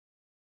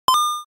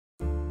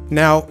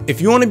Now, if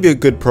you want to be a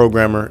good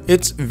programmer,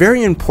 it's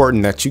very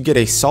important that you get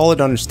a solid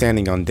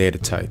understanding on data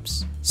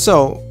types.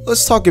 So,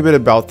 let's talk a bit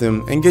about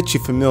them and get you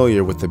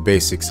familiar with the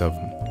basics of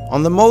them.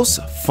 On the most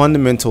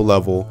fundamental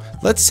level,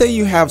 let's say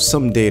you have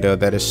some data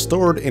that is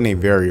stored in a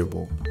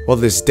variable. Well,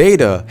 this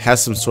data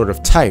has some sort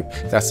of type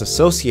that's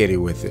associated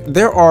with it.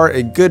 There are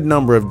a good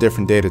number of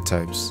different data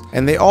types,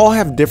 and they all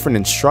have different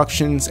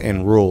instructions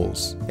and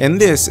rules. And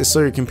this is so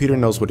your computer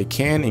knows what it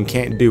can and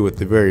can't do with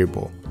the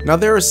variable. Now,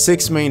 there are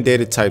 6 main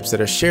data types that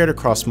are shared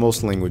across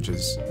most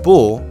languages.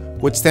 Bool,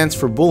 which stands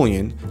for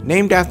Boolean,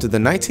 named after the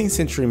 19th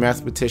century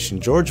mathematician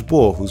George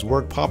Boole, whose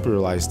work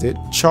popularized it.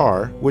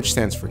 Char, which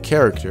stands for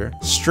character.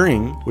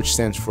 String, which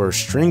stands for a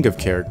string of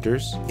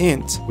characters.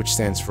 Int, which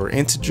stands for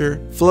integer.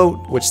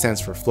 Float, which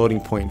stands for floating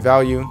point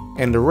value.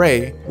 And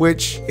array,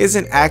 which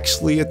isn't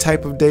actually a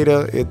type of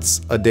data,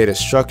 it's a data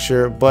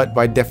structure, but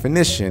by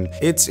definition,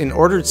 it's an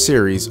ordered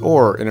series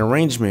or an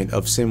arrangement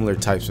of similar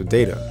types of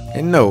data.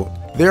 And note,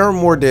 there are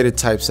more data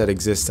types that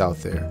exist out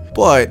there,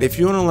 but if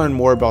you want to learn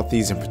more about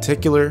these in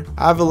particular,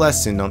 I have a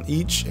lesson on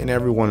each and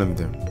every one of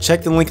them.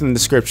 Check the link in the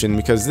description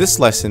because this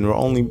lesson will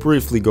only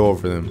briefly go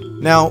over them.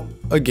 Now,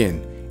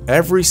 again,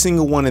 every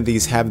single one of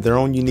these have their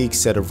own unique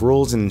set of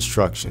rules and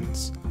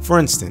instructions. For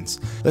instance,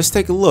 let's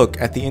take a look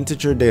at the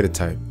integer data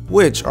type,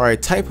 which are a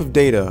type of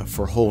data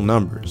for whole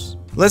numbers.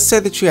 Let's say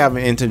that you have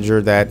an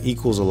integer that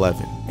equals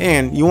 11,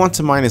 and you want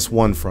to minus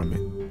 1 from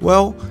it.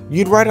 Well,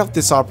 you'd write out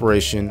this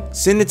operation,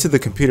 send it to the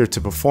computer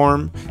to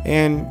perform,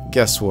 and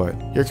guess what?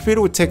 Your computer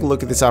would take a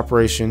look at this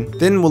operation,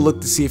 then we'll look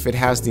to see if it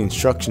has the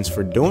instructions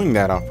for doing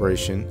that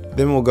operation.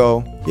 Then we'll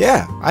go,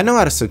 yeah, I know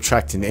how to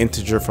subtract an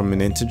integer from an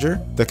integer.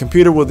 The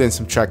computer will then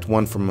subtract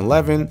 1 from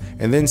 11,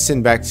 and then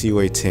send back to you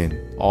a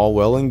 10. All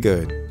well and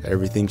good.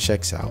 Everything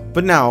checks out.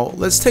 But now,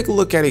 let's take a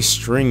look at a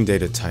string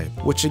data type,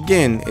 which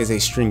again is a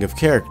string of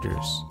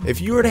characters. If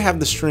you were to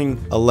have the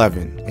string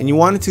 11, and you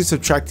wanted to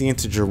subtract the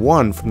integer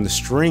 1 from the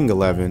string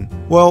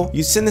 11, well,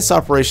 you send this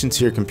operation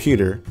to your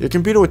computer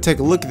would take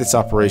a look at this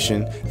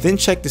operation, then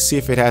check to see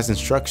if it has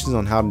instructions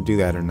on how to do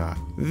that or not.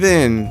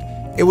 Then,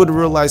 it would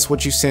realize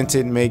what you sent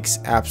it makes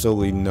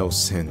absolutely no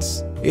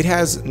sense. It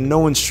has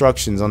no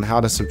instructions on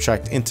how to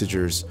subtract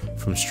integers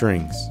from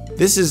strings.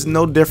 This is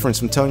no different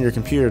from telling your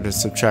computer to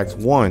subtract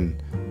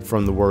 1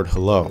 from the word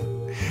hello.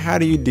 How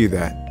do you do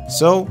that?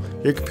 So,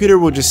 your computer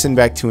will just send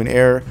back to an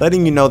error,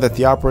 letting you know that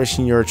the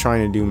operation you're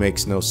trying to do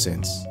makes no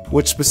sense,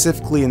 which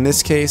specifically in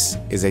this case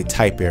is a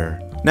type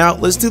error. Now,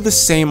 let's do the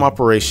same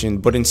operation,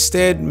 but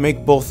instead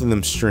make both of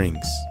them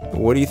strings.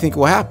 What do you think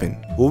will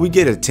happen? Will we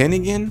get a 10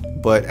 again,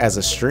 but as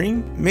a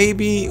string?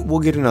 Maybe we'll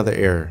get another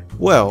error.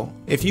 Well,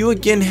 if you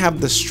again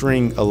have the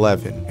string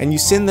 11 and you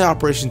send the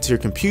operation to your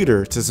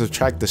computer to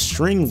subtract the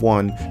string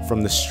 1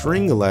 from the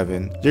string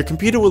 11, your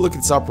computer will look at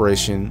this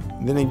operation,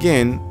 then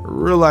again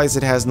realize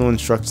it has no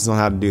instructions on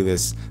how to do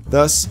this,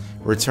 thus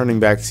returning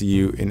back to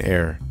you an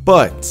error.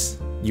 But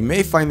you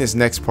may find this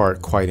next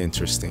part quite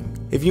interesting.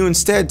 If you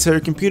instead tell your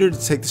computer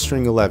to take the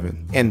string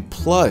 11 and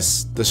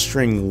plus the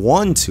string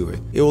 1 to it,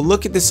 it will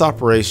look at this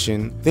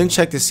operation, then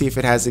check to see if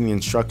it has any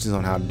instructions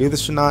on how to do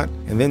this or not,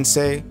 and then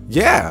say,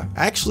 yeah,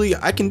 actually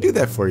I can do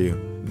that for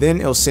you. Then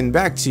it'll send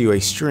back to you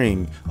a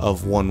string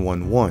of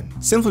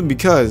 111. Simply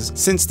because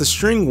since the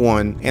string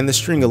 1 and the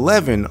string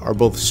 11 are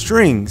both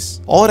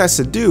strings, all it has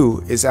to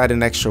do is add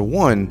an extra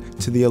 1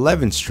 to the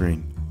 11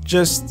 string.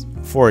 Just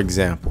for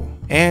example.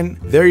 And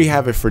there you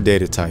have it for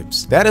data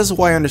types. That is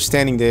why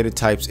understanding data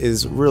types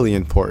is really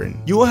important.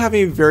 You will have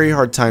a very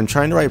hard time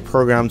trying to write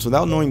programs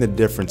without knowing the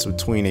difference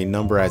between a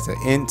number as an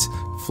int,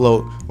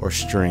 float, or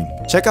string.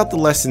 Check out the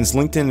lessons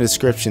linked in the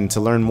description to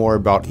learn more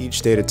about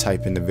each data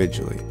type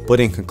individually.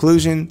 But in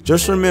conclusion,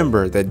 just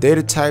remember that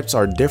data types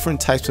are different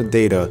types of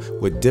data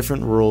with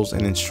different rules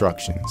and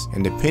instructions.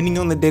 And depending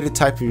on the data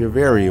type of your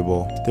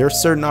variable, there are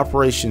certain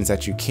operations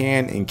that you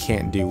can and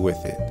can't do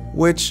with it,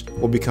 which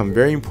will become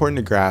very important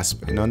to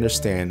grasp and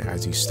understand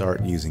as you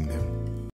start using them.